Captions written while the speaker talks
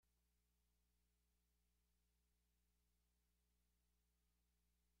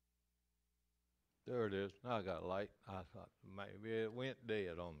There it is. Now I got a light. I thought maybe it went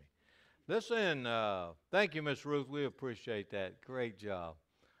dead on me. Listen, thank you, Miss Ruth. We appreciate that. Great job.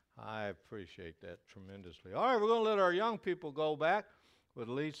 I appreciate that tremendously. All right, we're going to let our young people go back with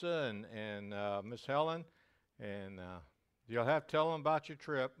Lisa and Miss Helen. And you'll have to tell them about your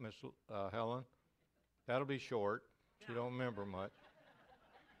trip, Miss Helen. That'll be short. She don't remember much.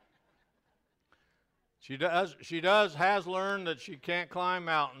 She has learned that she can't climb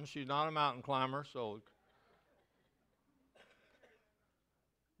mountains. She's not a mountain climber, so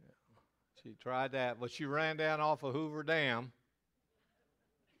she tried that. But she ran down off of Hoover Dam.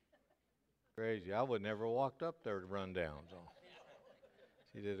 Crazy. I would never walked up there to run down. So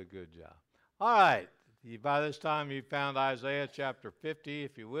she did a good job. All right. By this time, you found Isaiah chapter 50.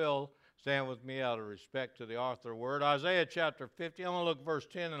 If you will, stand with me out of respect to the author of the word. Isaiah chapter 50. I'm going to look at verse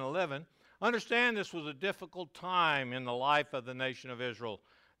 10 and 11. Understand this was a difficult time in the life of the nation of Israel.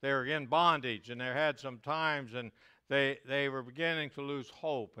 They were in bondage, and they had some times, and they were beginning to lose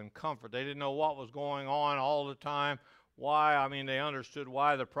hope and comfort. They didn't know what was going on all the time. Why? I mean, they understood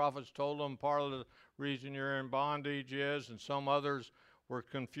why the prophets told them part of the reason you're in bondage is, and some others were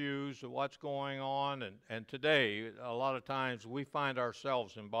confused of what's going on. And today, a lot of times, we find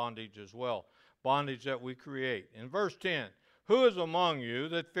ourselves in bondage as well, bondage that we create. In verse 10, who is among you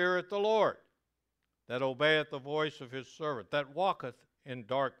that feareth the Lord, that obeyeth the voice of his servant, that walketh in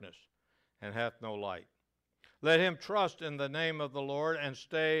darkness and hath no light? Let him trust in the name of the Lord and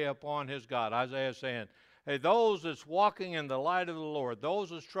stay upon his God. Isaiah is saying, hey, those that's walking in the light of the Lord, those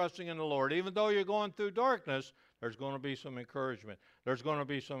that's trusting in the Lord, even though you're going through darkness, there's going to be some encouragement. There's going to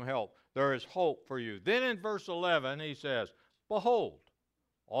be some help. There is hope for you. Then in verse 11, he says, behold,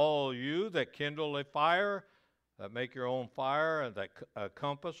 all you that kindle a fire, that make your own fire, and that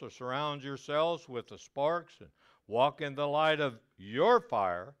compass or surround yourselves with the sparks, and walk in the light of your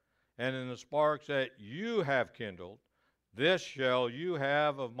fire, and in the sparks that you have kindled, this shall you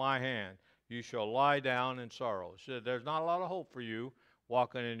have of my hand. You shall lie down in sorrow. He said, there's not a lot of hope for you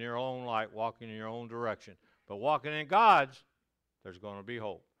walking in your own light, walking in your own direction. But walking in God's, there's going to be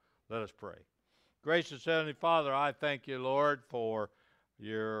hope. Let us pray. Gracious Heavenly Father, I thank you, Lord, for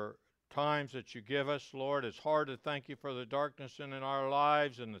your times that you give us, Lord. It's hard to thank you for the darkness in our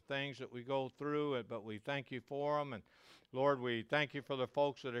lives and the things that we go through, but we thank you for them. And Lord, we thank you for the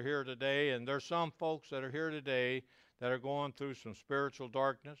folks that are here today. And there's some folks that are here today that are going through some spiritual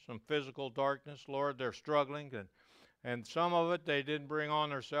darkness, some physical darkness. Lord, they're struggling, and some of it they didn't bring on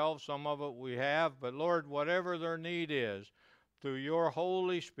themselves. Some of it we have. But Lord, whatever their need is, through your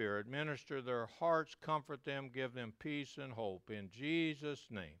Holy Spirit, minister their hearts, comfort them, give them peace and hope. In Jesus'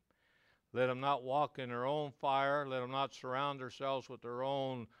 name. Let them not walk in their own fire. Let them not surround themselves with their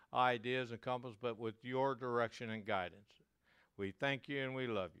own ideas and compass, but with your direction and guidance. We thank you and we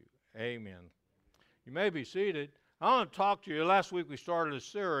love you. Amen. You may be seated. I want to talk to you. Last week we started a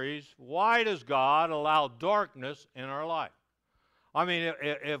series, why does God allow darkness in our life? I mean,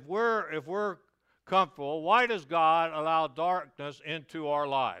 if we're comfortable, why does God allow darkness into our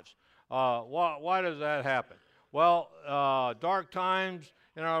lives? Why does that happen? Well, dark times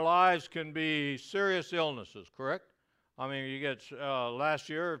in our lives can be serious illnesses, correct? I mean, you get, last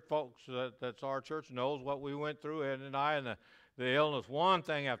year, folks that's our church knows what we went through, Ed and I, and the illness, one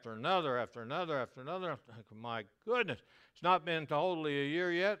thing after another, after another, after another. My goodness, it's not been totally a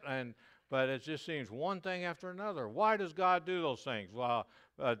year yet, but it just seems one thing after another. Why does God do those things? Well,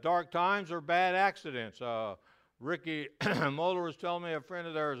 dark times are bad accidents. Ricky Moeller was telling me a friend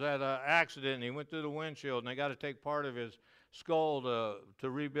of theirs had an accident, and he went through the windshield, and they got to take part of his skull to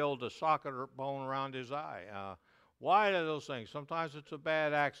rebuild the socket bone around his eye. Why are those things? Sometimes it's a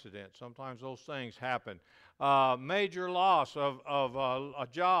bad accident. Sometimes those things happen. Major loss of a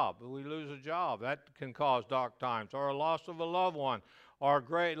job. We lose a job. That can cause dark times. Or a loss of a loved one. Or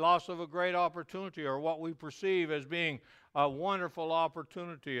great loss of a great opportunity. Or what we perceive as being a wonderful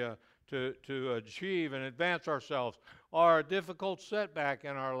opportunity to achieve and advance ourselves. Or a difficult setback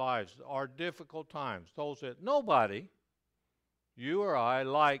in our lives. Or difficult times. Those that nobody, you or I,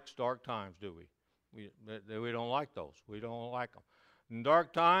 likes dark times, do we? We don't like those. We don't like them. And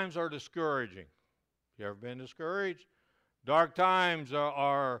dark times are discouraging. You ever been discouraged? Dark times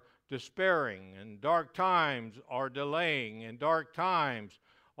are despairing, and dark times are delaying, and dark times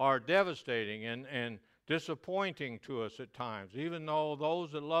are devastating and disappointing to us at times. Even though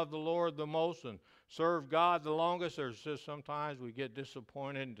those that love the Lord the most and serve God the longest, there's just sometimes we get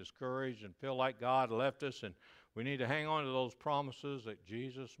disappointed and discouraged and feel like God left us, and we need to hang on to those promises that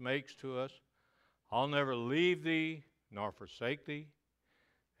Jesus makes to us. I'll never leave thee nor forsake thee.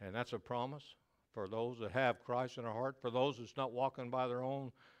 And that's a promise for those that have Christ in their heart, for those that's not walking by their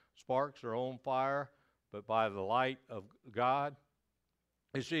own sparks or on fire, but by the light of God.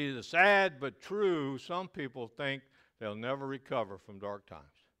 You see, the sad but true, some people think they'll never recover from dark times.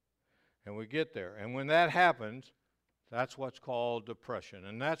 And we get there. And when that happens, that's what's called depression.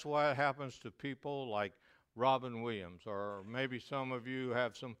 And that's why it happens to people like Robin Williams, or maybe some of you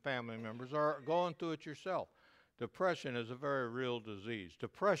have some family members or are going through it yourself. Depression is a very real disease.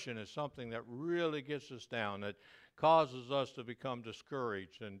 Depression is something that really gets us down, that causes us to become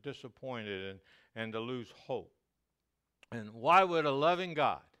discouraged and disappointed and to lose hope. And why would a loving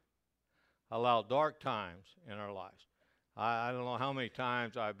God allow dark times in our lives? I don't know how many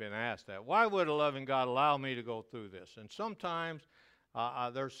times I've been asked that. Why would a loving God allow me to go through this? And sometimes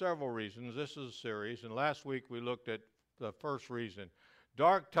there are several reasons. This is a series, and last week we looked at the first reason.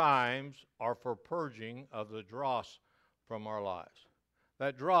 Dark times are for purging of the dross from our lives.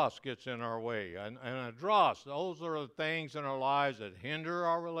 That dross gets in our way. And a dross, those are the things in our lives that hinder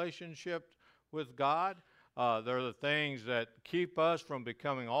our relationship with God. They're the things that keep us from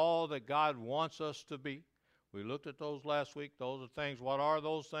becoming all that God wants us to be. We looked at those last week. Those are things. What are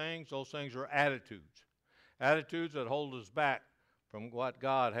those things? Those things are attitudes. Attitudes that hold us back from what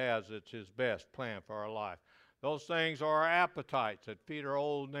God has that's His best plan for our life. Those things are our appetites that feed our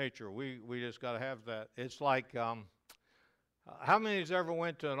old nature. We just got to have that. It's like, how many has ever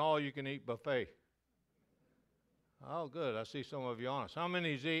went to an all-you-can-eat buffet? Oh, good. I see some of you honest. How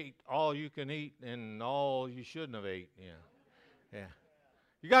many's eat all you can eat and all you shouldn't have ate? Yeah.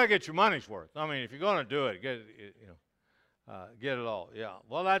 You got to get your money's worth. I mean, if you're going to do it, get it all. Yeah.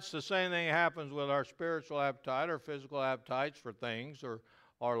 Well, that's the same thing that happens with our spiritual appetite or physical appetites for things or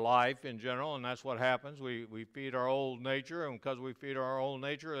our life in general, and that's what happens. We feed our old nature, and because we feed our old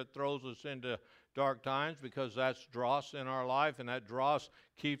nature, it throws us into dark times because that's dross in our life, and that dross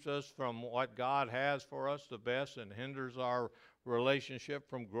keeps us from what God has for us the best and hinders our relationship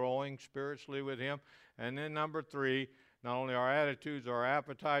from growing spiritually with Him. And then number 3, not only our attitudes, our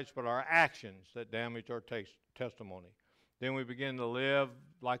appetites, but our actions that damage our testimony. Then we begin to live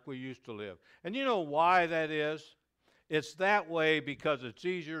like we used to live. And you know why that is? It's that way because it's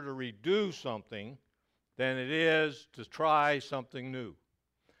easier to redo something than it is to try something new.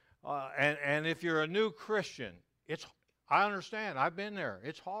 And if you're a new Christian, I understand. I've been there.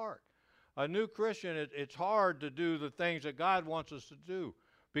 It's hard. A new Christian, it's hard to do the things that God wants us to do.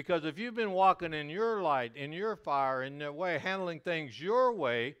 Because if you've been walking in your light, in your fire, in your way, handling things your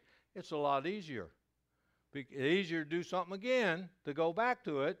way, it's a lot easier. It's easier to do something again, to go back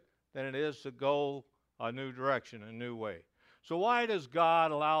to it, than it is to go a new direction, a new way. So why does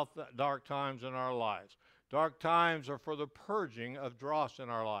God allow dark times in our lives? Dark times are for the purging of dross in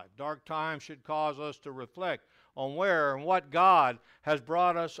our life. Dark times should cause us to reflect on where and what God has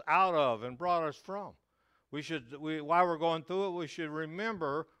brought us out of and brought us from. While we're going through it, we should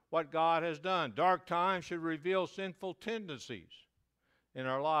remember what God has done. Dark times should reveal sinful tendencies in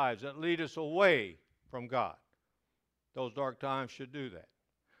our lives that lead us away from God. Those dark times should do that.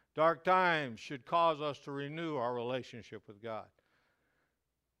 Dark times should cause us to renew our relationship with God.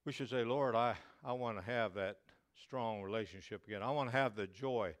 We should say, Lord, I want to have that strong relationship again. I want to have the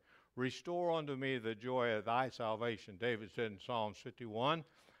joy. Restore unto me the joy of thy salvation. David said in Psalms 51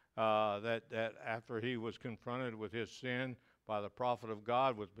 that after he was confronted with his sin by the prophet of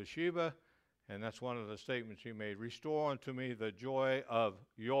God with Bathsheba, and that's one of the statements he made, restore unto me the joy of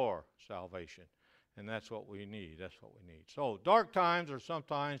your salvation. And that's what we need. That's what we need. So dark times are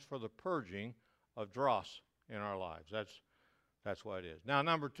sometimes for the purging of dross in our lives. That's what it is. Now,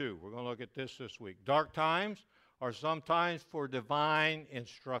 number 2, we're going to look at this week. Dark times are sometimes for divine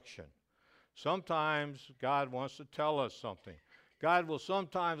instruction. Sometimes God wants to tell us something. God will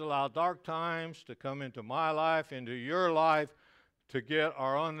sometimes allow dark times to come into my life, into your life, to get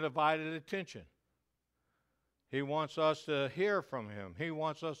our undivided attention. He wants us to hear from Him. He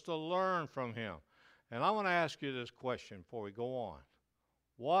wants us to learn from Him. And I want to ask you this question before we go on.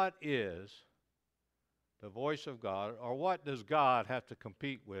 What is the voice of God, or what does God have to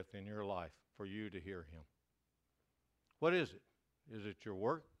compete with in your life for you to hear Him? What is it? Is it your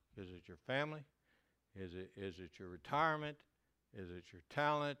work? Is it your family? Is it your retirement? Is it your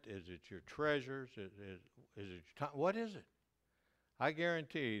talent? Is it your treasures? Is it your time? What is it? I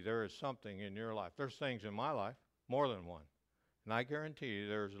guarantee there is something in your life. There's things in my life, more than one. And I guarantee you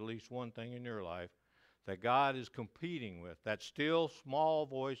there's at least one thing in your life that God is competing with, that still small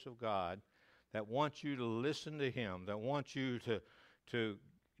voice of God that wants you to listen to Him, that wants you to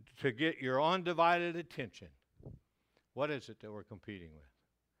get your undivided attention. What is it that we're competing with?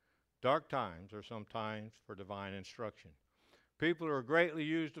 Dark times are sometimes for divine instruction. People who are greatly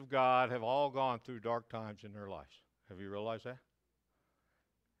used of God have all gone through dark times in their lives. Have you realized that?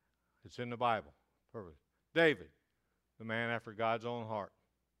 It's in the Bible. Perfect. David, the man after God's own heart.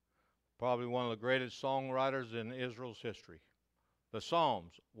 Probably one of the greatest songwriters in Israel's history. The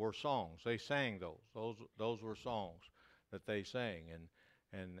Psalms were songs. They sang those. Those were songs that they sang.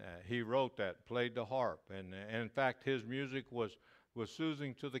 And he wrote that, played the harp. And in fact, his music was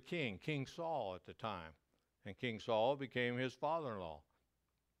soothing to the king, King Saul at the time. And King Saul became his father-in-law.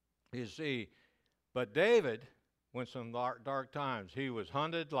 You see, but David went some dark times. He was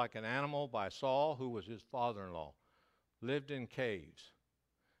hunted like an animal by Saul, who was his father-in-law. Lived in caves.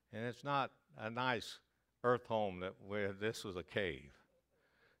 And it's not a nice earth home where this was a cave.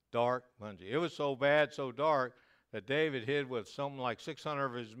 Dark, mungy. It was so bad, so dark, that David hid with something like 600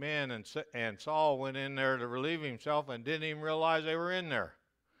 of his men, and Saul went in there to relieve himself and didn't even realize they were in there.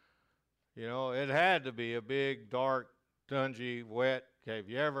 You know, it had to be a big, dark, dungy, wet cave.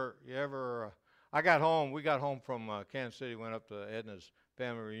 We got home from Kansas City, went up to Edna's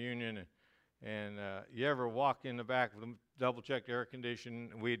family reunion, and you ever walk in the back of them, double-check the air conditioning?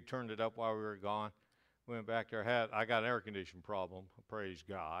 We'd turned it up while we were gone. Went back there, I got an air conditioning problem, praise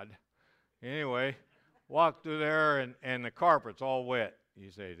God. Anyway, walked through there, and the carpet's all wet.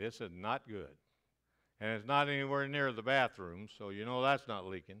 You say, this is not good. And it's not anywhere near the bathroom, so you know that's not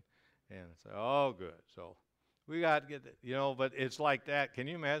leaking. And I say, oh, good. So we got to get, but it's like that. Can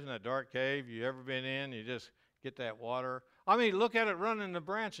you imagine a dark cave you ever been in? You just get that water. I mean, look at it running to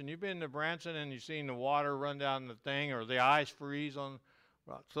Branson. You've been to Branson and you've seen the water run down the thing, or the ice freeze on.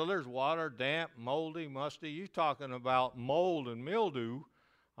 So there's water, damp, moldy, musty. You're talking about mold and mildew.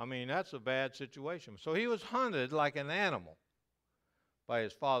 I mean, that's a bad situation. So he was hunted like an animal by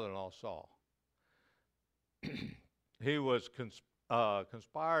his father-in-law Saul. He was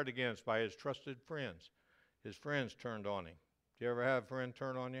conspired against by his trusted friends. His friends turned on him. Do you ever have a friend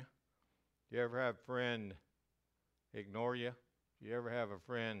turn on you? Do you ever have a friend ignore you? Do you ever have a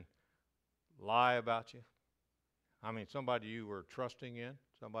friend lie about you? I mean, somebody you were trusting in,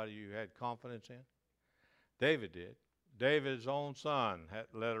 somebody you had confidence in. David did. David's own son had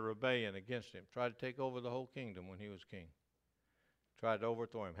led a rebellion against him, tried to take over the whole kingdom when he was king. Tried to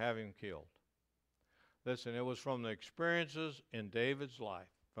overthrow him, have him killed. Listen, it was from the experiences in David's life,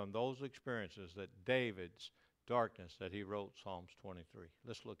 from those experiences, that David's darkness, that he wrote Psalms 23.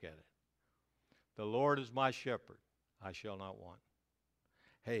 Let's look at it. The Lord is my shepherd, I shall not want.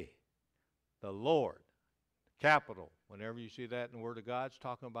 Hey, the Lord, capital, whenever you see that in the Word of God, it's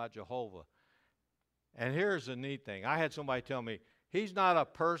talking about Jehovah. And here's the neat thing. I had somebody tell me, he's not a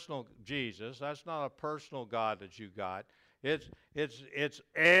personal Jesus. That's not a personal God that you got. It's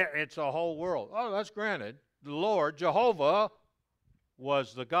a whole world. Oh, that's granted. The Lord, Jehovah,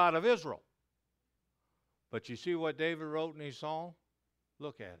 was the God of Israel. But you see what David wrote in his song?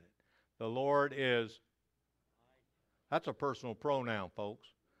 Look at it. The Lord is, that's a personal pronoun, folks.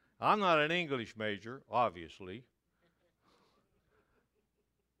 I'm not an English major, obviously.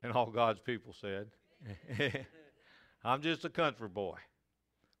 And all God's people said. I'm just a country boy.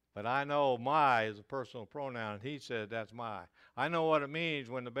 But I know my is a personal pronoun, and he said that's my. I know what it means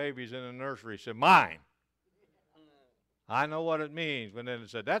when the baby's in the nursery. He said, mine. I know what it means when then it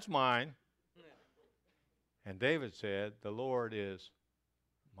said, that's mine. And David said, the Lord is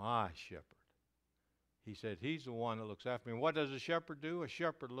my shepherd. He said, he's the one that looks after me. And what does a shepherd do? A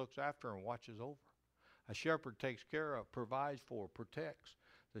shepherd looks after and watches over. A shepherd takes care of, provides for, protects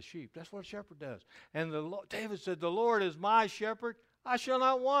the sheep. That's what a shepherd does. And David said, the Lord is my shepherd, I shall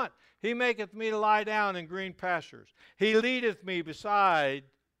not want. He maketh me to lie down in green pastures. He leadeth me beside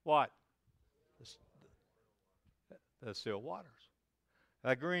what? The still waters.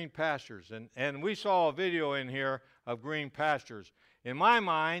 Green pastures. And we saw a video in here of green pastures. In my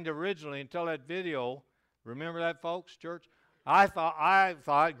mind, originally, until that video, remember that, folks, church? I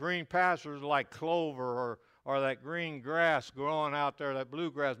thought green pastures like clover or that green grass growing out there, that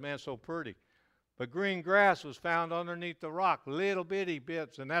bluegrass, man, so pretty. But green grass was found underneath the rock, little bitty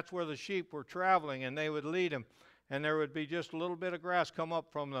bits, and that's where the sheep were traveling, and they would lead them. And there would be just a little bit of grass come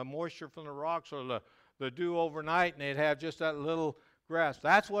up from the moisture from the rocks or the dew overnight, and they'd have just that little grass.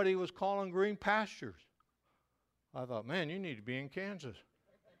 That's what he was calling green pastures. I thought, man, you need to be in Kansas.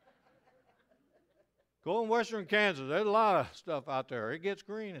 Go in western Kansas. There's a lot of stuff out there. It gets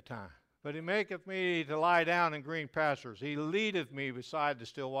green at times. But he maketh me to lie down in green pastures. He leadeth me beside the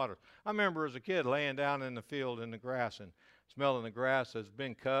still waters. I remember as a kid laying down in the field in the grass and smelling the grass that's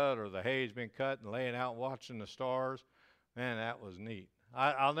been cut or the hay's been cut and laying out watching the stars. Man, that was neat.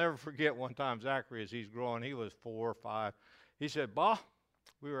 I'll never forget one time Zachary, as he's growing, he was 4 or 5. He said, "Bah,"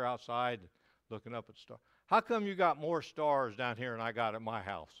 we were outside looking up at stars. "How come you got more stars down here than I got at my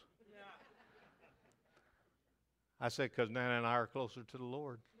house?" I said, "Because Nana and I are closer to the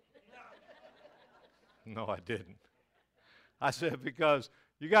Lord." No, I didn't. I said, because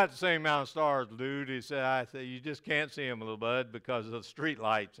you got the same amount of stars, dude. I said, you just can't see them, little bud, because of the street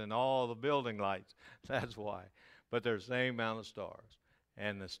lights and all the building lights. That's why. But there's the same amount of stars.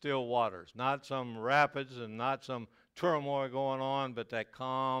 And the still waters, not some rapids and not some turmoil going on, but that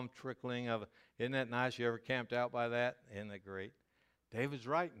calm trickling of, isn't that nice? You ever camped out by that? Isn't that great? David's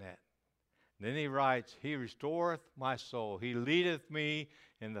writing that. Then he writes, He restoreth my soul. He leadeth me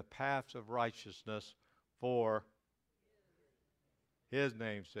in the paths of righteousness for His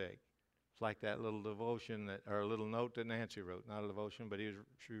name's sake. It's like that little devotion or a little note that Nancy wrote. Not a devotion, but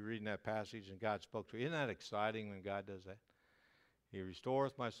she was reading that passage and God spoke to her. Isn't that exciting when God does that? He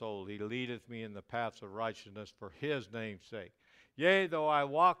restoreth my soul. He leadeth me in the paths of righteousness for His name's sake. Yea, though I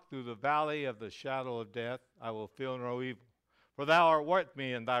walk through the valley of the shadow of death, I will fear no evil. For thou art with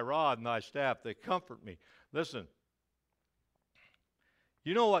me, and thy rod and thy staff, they comfort me. Listen,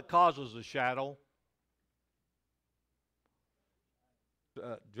 you know what causes a shadow?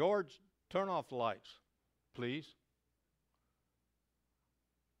 George, turn off the lights, please.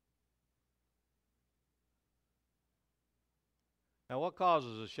 Now, what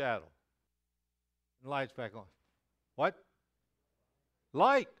causes a shadow? Lights back on. What?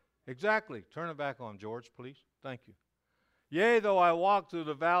 Light. Exactly. Turn it back on, George, please. Thank you. Yea, though I walk through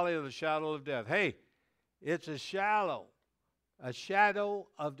the valley of the shadow of death. Hey, it's a shadow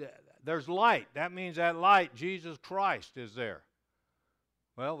of death. There's light. That means that light, Jesus Christ, is there.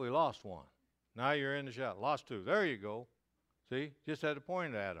 Well, we lost one. Now you're in the shadow. Lost two. There you go. See? Just had to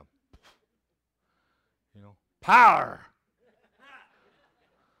point at him. You know, power.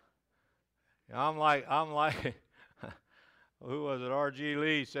 I'm like, who was it? R.G.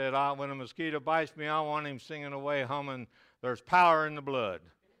 Lee said, when a mosquito bites me, I want him singing away, humming, there's power in the blood.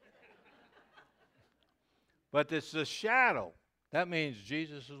 But it's the shadow. That means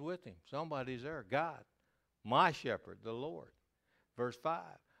Jesus is with him. Somebody's there. God, my shepherd, the Lord. Verse 5,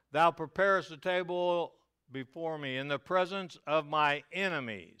 thou preparest a table before me in the presence of my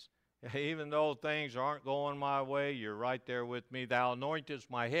enemies. Even though things aren't going my way, you're right there with me. Thou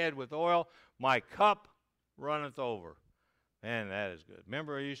anointest my head with oil. My cup runneth over. Man, that is good.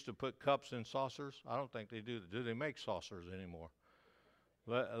 Remember I used to put cups in saucers? I don't think they do. Do they make saucers anymore?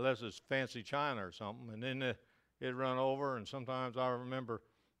 Unless it's fancy china or something. And then it'd run over, and sometimes I remember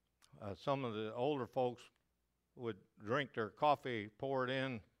some of the older folks would drink their coffee, pour it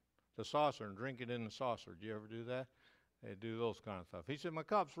in the saucer, and drink it in the saucer. Do you ever do that? They do those kind of stuff. He said, my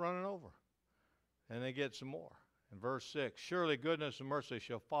cup's running over. And they get some more. In verse 6, surely goodness and mercy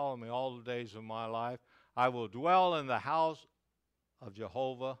shall follow me all the days of my life. I will dwell in the house of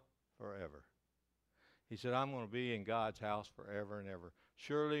Jehovah forever. He said, I'm going to be in God's house forever and ever.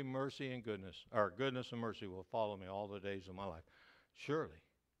 Surely mercy and goodness, or goodness and mercy will follow me all the days of my life. Surely.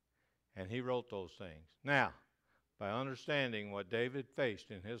 And he wrote those things. Now, by understanding what David faced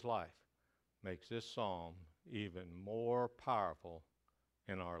in his life, makes this psalm even more powerful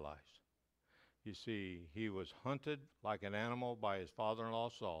in our lives. You see, he was hunted like an animal by his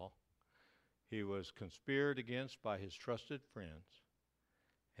father-in-law Saul. He was conspired against by his trusted friends,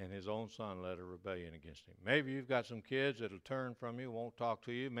 and his own son led a rebellion against him. Maybe you've got some kids that'll turn from you, won't talk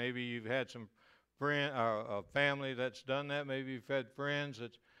to you. Maybe you've had some friend or a family that's done that. Maybe you've had friends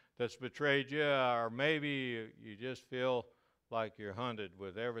that's betrayed you, or maybe you just feel like you're hunted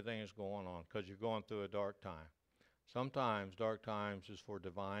with everything that's going on because you're going through a dark time. Sometimes dark times is for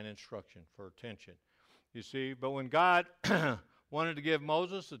divine instruction, for attention. You see, but when God wanted to give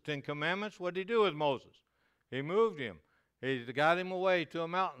Moses the 10 Commandments, what did he do with Moses? He moved him. He got him away to a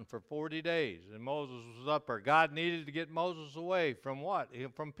mountain for 40 days, and Moses was up there. God needed to get Moses away from what?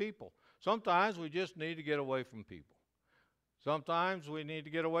 From people. Sometimes we just need to get away from people. Sometimes we need to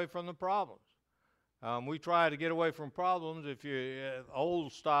get away from the problems. We try to get away from problems. If you're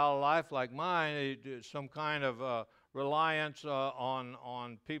old style life like mine, some kind of reliance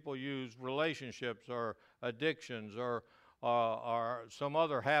on people use relationships or addictions or some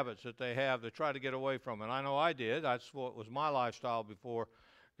other habits that they have to try to get away from. And I know I did. That's what was my lifestyle before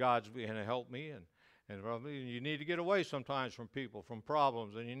God's began to help me. And you need to get away sometimes from people, from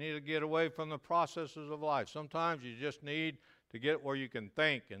problems, and you need to get away from the processes of life. Sometimes you just need to get where you can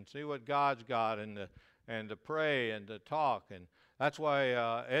think and see what God's got and to pray and to talk. And that's why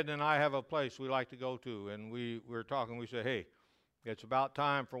Ed and I have a place we like to go to. And we were talking, we said, hey, it's about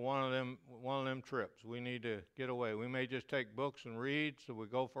time for one of them trips. We need to get away. We may just take books and read, so we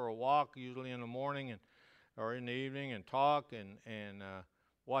go for a walk, usually in the morning or in the evening, and talk and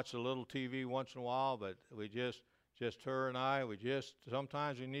watch a little TV once in a while. But we just her and I,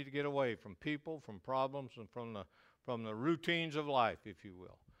 sometimes we need to get away from people, from problems, and from the routines of life, if you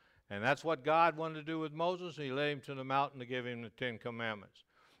will. And that's what God wanted to do with Moses. He led him to the mountain to give him the 10 Commandments.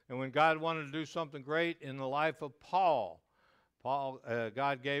 And when God wanted to do something great in the life of Paul,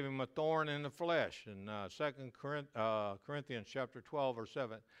 God gave him a thorn in the flesh in 2 Corinthians chapter 12, verse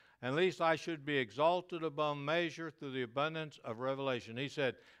 7. At least I should be exalted above measure through the abundance of revelation. He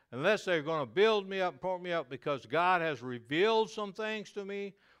said, unless they're going to build me up, pour me up, because God has revealed some things to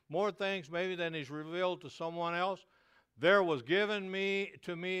me, more things maybe than he's revealed to someone else, there was given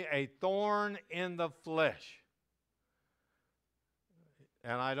to me a thorn in the flesh.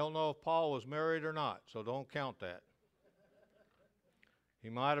 And I don't know if Paul was married or not, so don't count that. He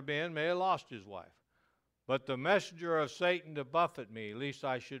might have been, may have lost his wife. But the messenger of Satan to buffet me, lest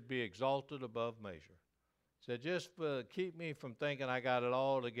I should be exalted above measure. Said, just keep me from thinking I got it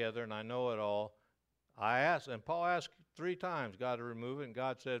all together and I know it all. I asked, and Paul asked 3 times God to remove it, and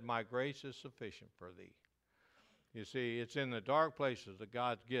God said, my grace is sufficient for thee. You see, it's in the dark places that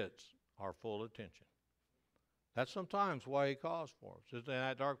God gets our full attention. That's sometimes why he calls for us. It's in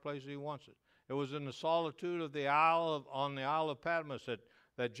that dark place he wants it. It was in the solitude of on the Isle of Patmos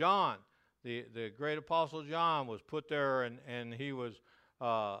that John, the great apostle John, was put there, and he was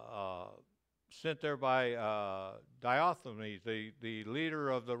sent there by Diothenes, the leader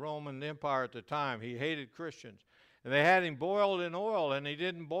of the Roman Empire at the time. He hated Christians. And they had him boiled in oil, and he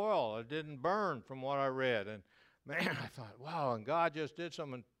didn't boil. It didn't burn from what I read. And man, I thought, wow, and God just did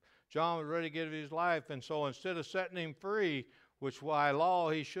something. John was ready to give his life, and so instead of setting him free, which by law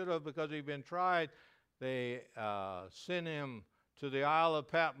he should have because he'd been tried, they sent him to the Isle of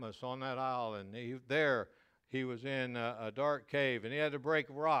Patmos on that isle, and he was in a dark cave, and he had to break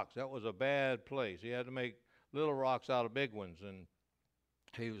rocks. That was a bad place. He had to make little rocks out of big ones, and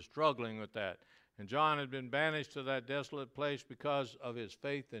he was struggling with that. And John had been banished to that desolate place because of his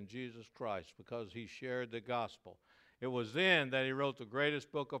faith in Jesus Christ, because he shared the gospel. It was then that he wrote the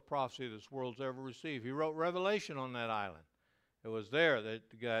greatest book of prophecy this world's ever received. He wrote Revelation on that island. It was there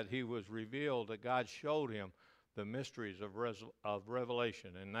that he was revealed, that God showed him the mysteries of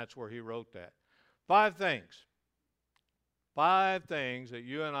Revelation, and that's where he wrote that. 5 things. 5 things that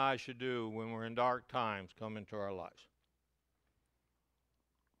you and I should do when we're in dark times come into our lives.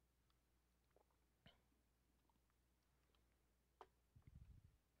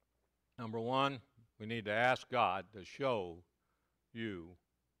 Number 1, we need to ask God to show you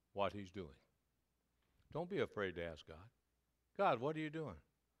what he's doing. Don't be afraid to ask God. God, what are you doing?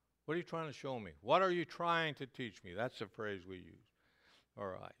 What are you trying to show me? What are you trying to teach me? That's the phrase we use.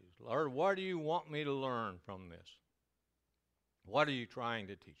 Or I use. Lord, what do you want me to learn from this? What are you trying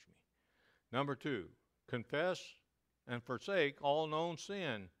to teach me? Number 2, confess and forsake all known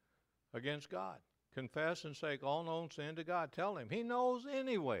sin against God. Confess and forsake all known sin to God. Tell him. He knows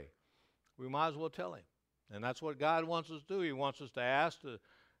anyway. We might as well tell him. And that's what God wants us to do. He wants us to ask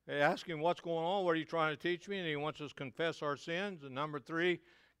him what's going on, what are you trying to teach me? And he wants us to confess our sins. And number 3,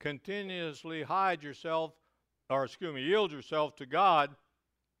 continuously yield yourself to God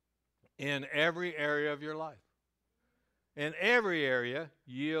in every area of your life. In every area,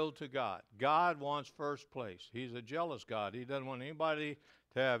 yield to God. God wants first place. He's a jealous God. He doesn't want anybody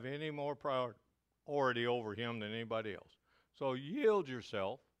to have any more priority over him than anybody else. So yield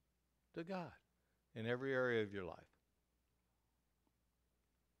yourself to God in every area of your life.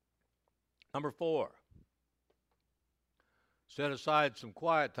 Number 4, set aside some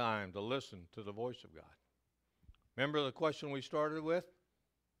quiet time to listen to the voice of God. Remember the question we started with?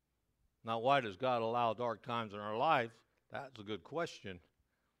 Not why does God allow dark times in our life? That's a good question.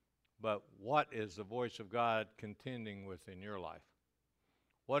 But what is the voice of God contending with in your life?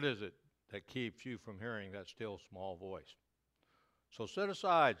 What is it that keeps you from hearing that still small voice? So set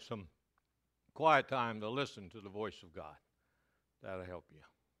aside some quiet time to listen to the voice of God. That'll help you.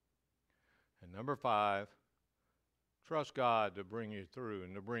 And number 5, trust God to bring you through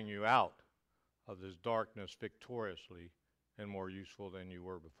and to bring you out of this darkness victoriously and more useful than you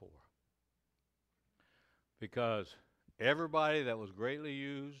were before. Because everybody that was greatly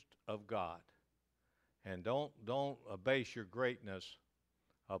used of God, and don't base your greatness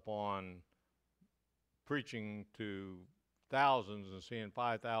upon preaching to thousands and seeing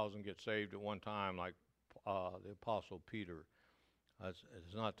 5,000 get saved at one time like the Apostle Peter.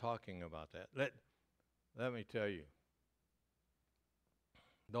 It's not talking about that. Let me tell you,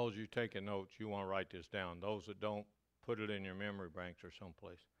 those of you taking notes, you want to write this down. Those that don't, put it in your memory banks or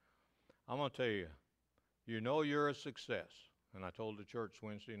someplace. I'm going to tell you, you know you're a success. And I told the church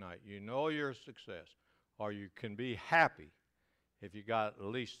Wednesday night, you know you're a success, or you can be happy if you got at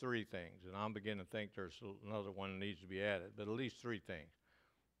least 3 things. And I'm beginning to think there's another one that needs to be added, but at least 3 things.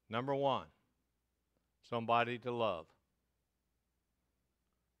 Number 1, somebody to love.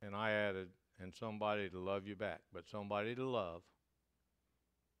 and I added, and somebody to love you back, but somebody to love.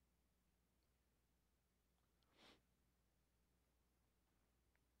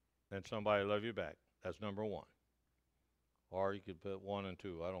 And somebody to love you back. That's number one. Or you could put 1 and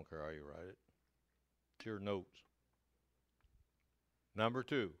 2. I don't care how you write it. It's your notes. Number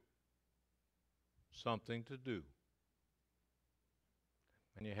 2, something to do.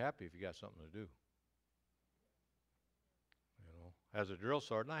 And you're happy if you got something to do. You know, as a drill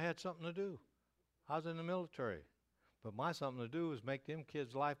sergeant, I had something to do. I was in the military. But my something to do was make them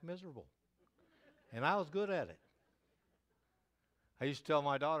kids' life miserable. And I was good at it. I used to tell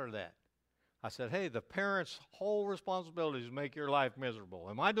my daughter that. I said, hey, the parents' whole responsibility is to make your life miserable.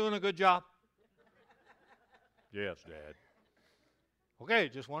 Am I doing a good job? Yes, Dad. Okay,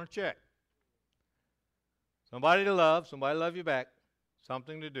 just want to check. Somebody to love you back,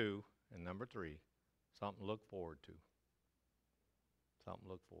 something to do, and number 3, something to look forward to. Something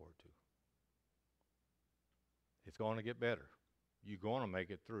to look forward to. It's going to get better. You're going to make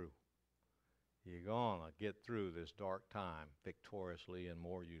it through. You're going to get through this dark time victoriously and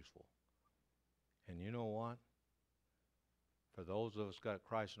more useful. And you know what? For those of us got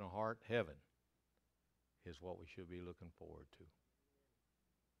Christ in our heart, heaven is what we should be looking forward to.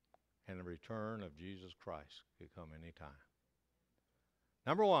 And the return of Jesus Christ could come any time.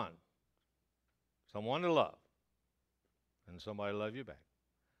 Number 1, someone to love, and somebody to love you back.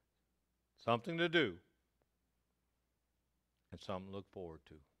 Something to do, and something to look forward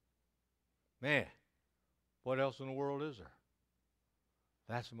to. Man, what else in the world is there?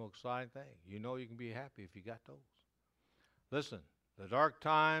 That's the most exciting thing. You know you can be happy if you got those. Listen, the dark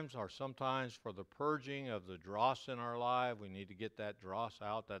times are sometimes for the purging of the dross in our life. We need to get that dross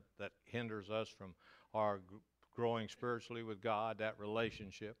out that hinders us from our growing spiritually with God, that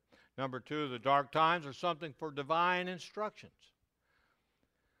relationship. Number 2, the dark times are something for divine instructions.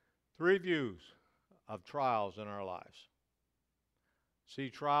 3 views of trials in our lives. See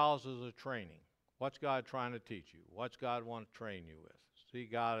trials as a training. What's God trying to teach you? What's God want to train you with? See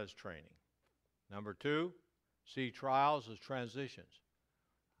God as training. Number 2, see trials as transitions.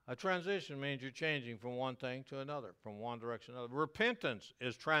 A transition means you're changing from one thing to another, from one direction to another. Repentance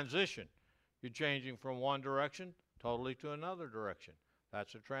is transition. You're changing from one direction totally to another direction.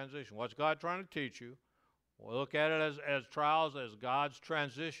 That's a transition. What's God trying to teach you? Well, look at it as trials, as God's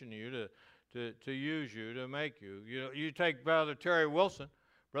transitioning you to use you, to make you. You take Brother Terry Wilson.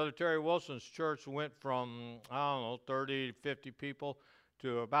 Brother Terry Wilson's church went from, 30, 50 people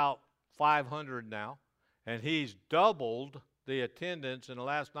to about 500 now. And he's doubled the attendance in the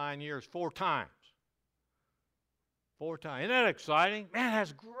last 9 years 4 times. 4 times. Isn't that exciting? Man,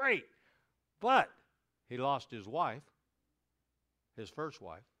 that's great. But he lost his wife, his first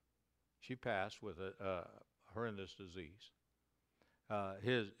wife. She passed with a horrendous disease.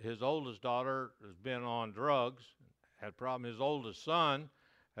 His oldest daughter has been on drugs, had problems. His oldest son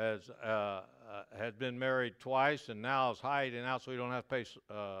has been married twice and now is hiding out so he don't have to pay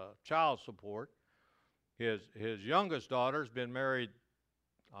child support. His youngest daughter's been married,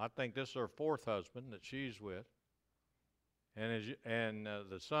 I think this is her 4th husband that she's with. And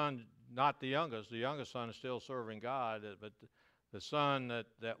the son, not the youngest son is still serving God, but the son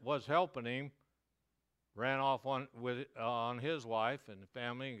that was helping him ran off on his wife and the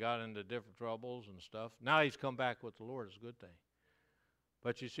family and got into different troubles and stuff. Now he's come back with the Lord. It's a good thing.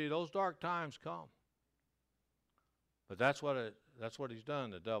 But you see, those dark times come. But that's what he's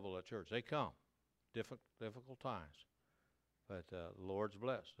done to double the church. They come, difficult times. But the Lord's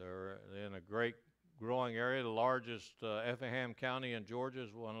blessed. They're in a great growing area. The largest Effingham County in Georgia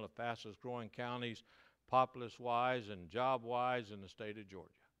is one of the fastest growing counties, populace-wise and job-wise in the state of Georgia.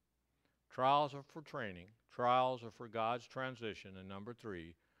 Trials are for training. Trials are for God's transition. And number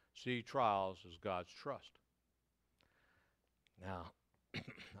 3, see trials as God's trust. Now,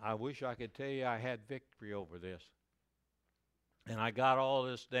 I wish I could tell you I had victory over this. And I got all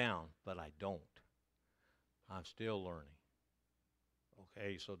this down, but I don't. I'm still learning.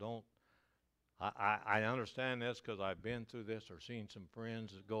 Okay, so don't. I understand this because I've been through this or seen some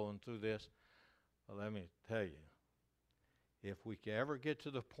friends going through this. But let me tell you, if we can ever get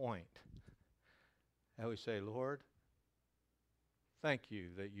to the point that we say, Lord, thank you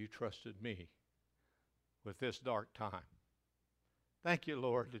that you trusted me with this dark time. Thank you,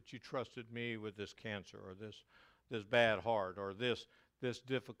 Lord, that you trusted me with this cancer or this bad heart or this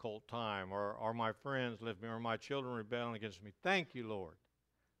difficult time or my friends left me or my children rebelling against me. Thank you, Lord,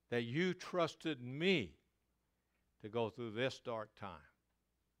 that you trusted me to go through this dark time.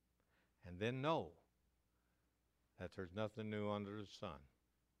 And then know that there's nothing new under the sun.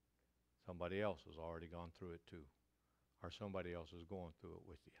 Somebody else has already gone through it too. or somebody else is going through it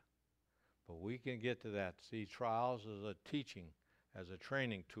with you. But we can get to that. See trials as a teaching, as a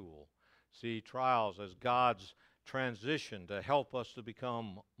training tool. See trials as God's transition to help us to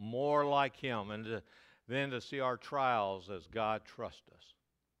become more like Him, and then to see our trials as God trusts us.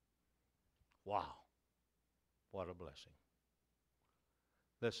 Wow, what a blessing.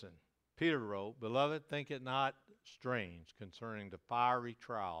 Listen, Peter wrote, "Beloved, think it not strange concerning the fiery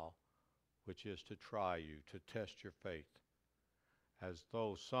trial which is to try you, to test your faith, as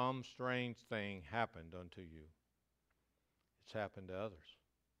though some strange thing happened unto you." It's happened to others.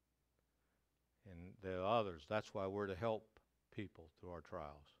 And the others, that's why we're to help people through our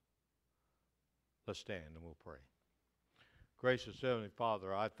trials. Let's stand and we'll pray. Gracious Heavenly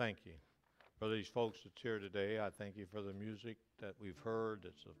Father, I thank you for these folks that's here today. I thank you for the music that we've heard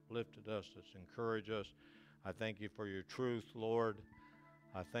that's uplifted us, that's encouraged us. I thank you for your truth, Lord.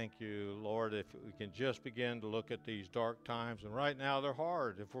 I thank you, Lord, if we can just begin to look at these dark times. And right now they're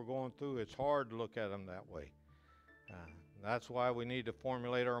hard. If we're going through, it's hard to look at them that way. That's why we need to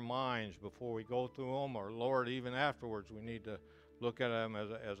formulate our minds before we go through them, or, Lord, even afterwards, we need to look at them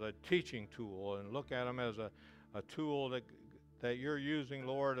as a teaching tool, and look at them as a tool that you're using,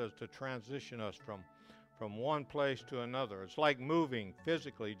 Lord, as to transition us from one place to another. It's like moving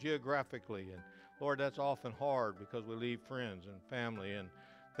physically, geographically, and Lord, that's often hard because we leave friends and family and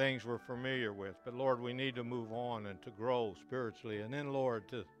things we're familiar with. But Lord, we need to move on and to grow spiritually. And then, Lord,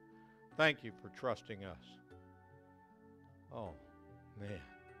 to thank you for trusting us. Oh, man.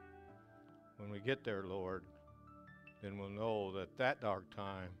 When we get there, Lord, then we'll know that that dark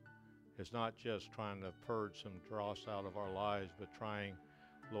time is not just trying to purge some dross out of our lives, but trying,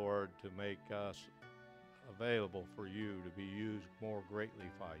 Lord, to make us available for you to be used more greatly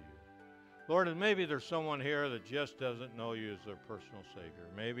by you. Lord, and maybe there's someone here that just doesn't know you as their personal Savior.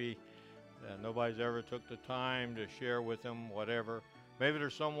 Maybe nobody's ever took the time to share with them whatever. Maybe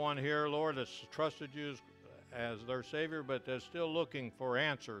there's someone here, Lord, that's trusted you as their Savior, but they're still looking for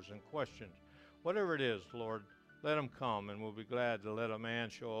answers and questions. Whatever it is, Lord, let them come, and we'll be glad to let a man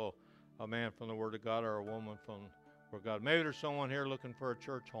show a man from the Word of God or a woman from the Word of God. Maybe there's someone here looking for a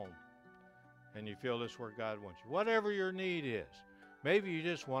church home, and you feel this is where God wants you. Whatever your need is, maybe you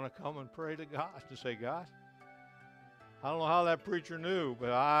just want to come and pray to God to say, God, I don't know how that preacher knew, but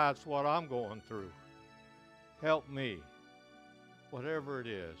that's what I'm going through. Help me. Whatever it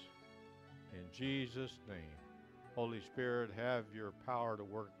is, in Jesus' name. Holy Spirit, have your power to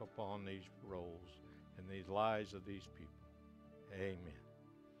work upon these roles and these lives of these people. Amen.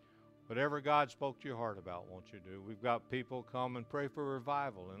 Whatever God spoke to your heart about, won't you do? We've got people come and pray for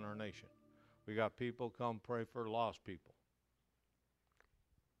revival in our nation. We got people come pray for lost people.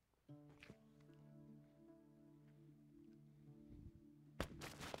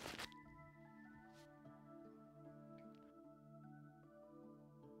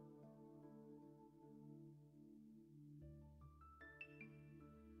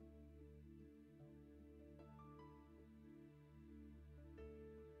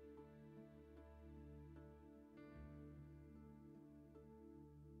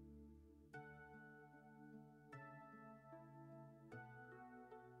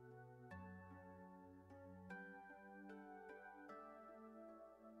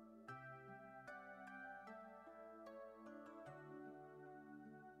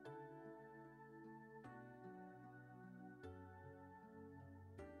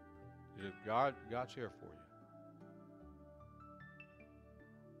 God's here for you.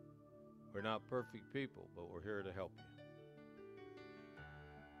 We're not perfect people, but we're here to help you.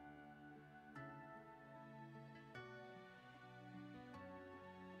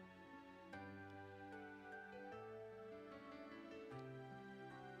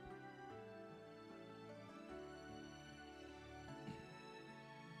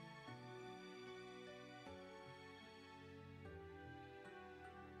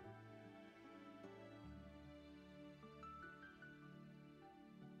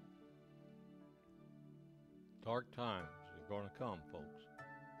 Dark times are going to come, folks.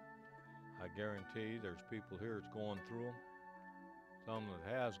 I guarantee there's people here that's going through them, some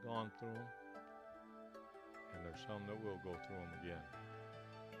that has gone through them, and there's some that will go through them again.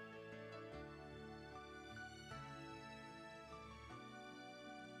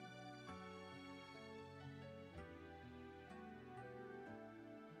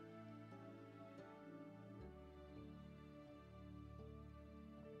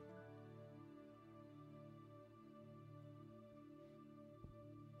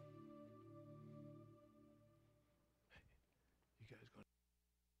 You guys going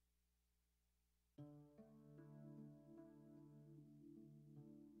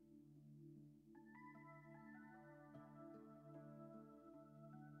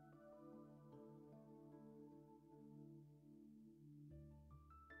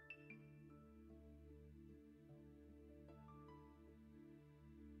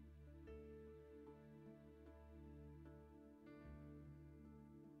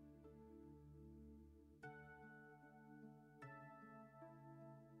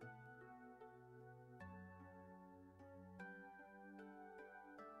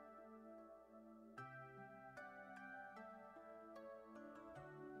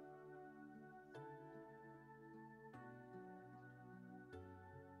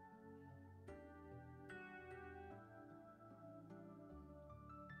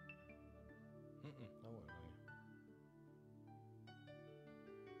No way, man.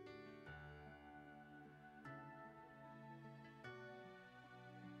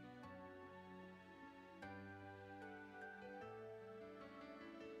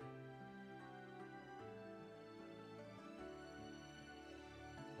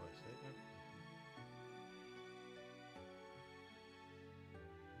 What, statement?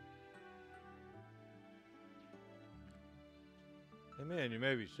 Amen. You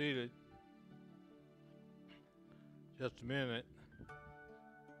may be seated. Just a minute.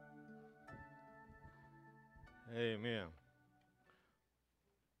 Amen.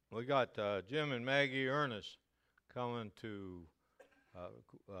 We got Jim and Maggie Ernest coming to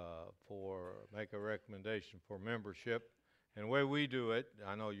for make a recommendation for membership. And the way we do it,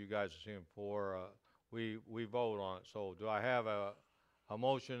 I know you guys have seen it before. We vote on it. So do I have a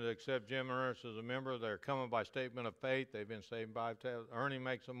motion to accept Jim Ernest as a member? They're coming by statement of faith. They've been saved by Ernie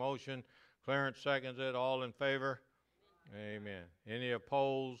makes a motion. Clarence seconds it. All in favor? Amen. Any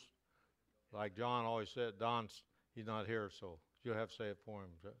opposed? Like John always said, Don's he's not here, so you'll have to say it for him,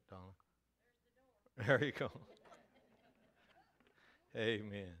 Donna. There you go.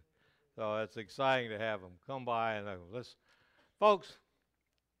 Amen. So it's exciting to have them come by and let's, folks.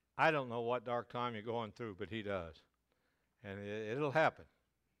 I don't know what dark time you're going through, but he does, and it'll happen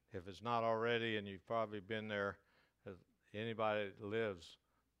if it's not already. And you've probably been there. Anybody that lives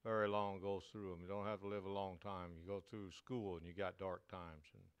very long goes through them. You don't have to live a long time. You go through school and you got dark times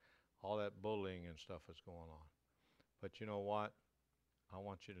and all that bullying and stuff that's going on. But you know what? I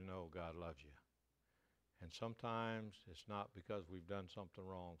want you to know God loves you. And sometimes it's not because we've done something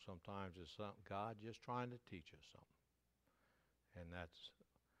wrong. Sometimes it's something God just trying to teach us something. And that's,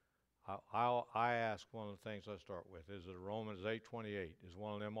 I ask one of the things I start with, is it Romans 8:28? Is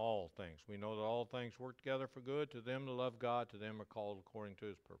one of them all things. We know that all things work together for good to them that love God, to them are called according to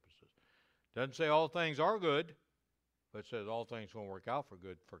his purposes. Doesn't say all things are good, but it says all things will work out for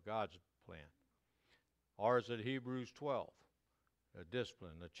good for God's plan. Or is it Hebrews 12? The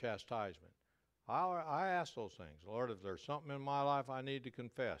discipline, the chastisement. I ask those things. Lord, if there's something in my life I need to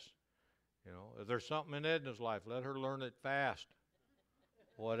confess, if there's something in Edna's life, let her learn it fast.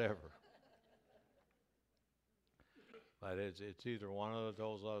 Whatever. But it's either one of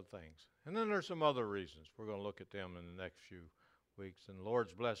those other things. And then there's some other reasons. We're going to look at them in the next few weeks. And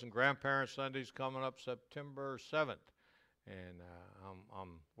Lord's blessing. Grandparents' Sunday's coming up September 7th. And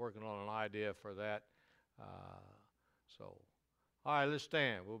I'm working on an idea for that. All right, let's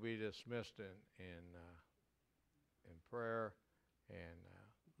stand. We'll be dismissed in prayer. And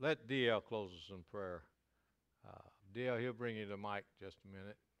let DL close us in prayer. DL, he'll bring you the mic just a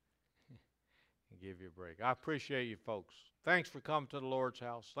minute and give you a break. I appreciate you folks. Thanks for coming to the Lord's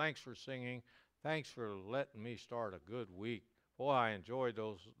house. Thanks for singing. Thanks for letting me start a good week. Boy, I enjoyed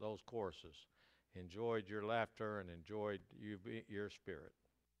those courses. Enjoyed your laughter and enjoyed your spirit.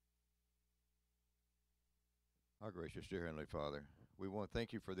 Our gracious dear Heavenly Father, we want to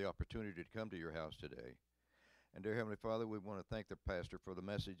thank you for the opportunity to come to your house today. And dear Heavenly Father, we want to thank the pastor for the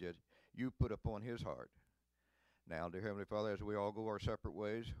message that you put upon his heart. Now, dear Heavenly Father, as we all go our separate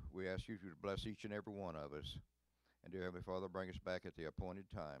ways, we ask you to bless each and every one of us. And dear Heavenly Father, bring us back at the appointed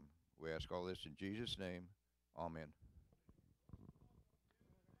time. We ask all this in Jesus' name. Amen.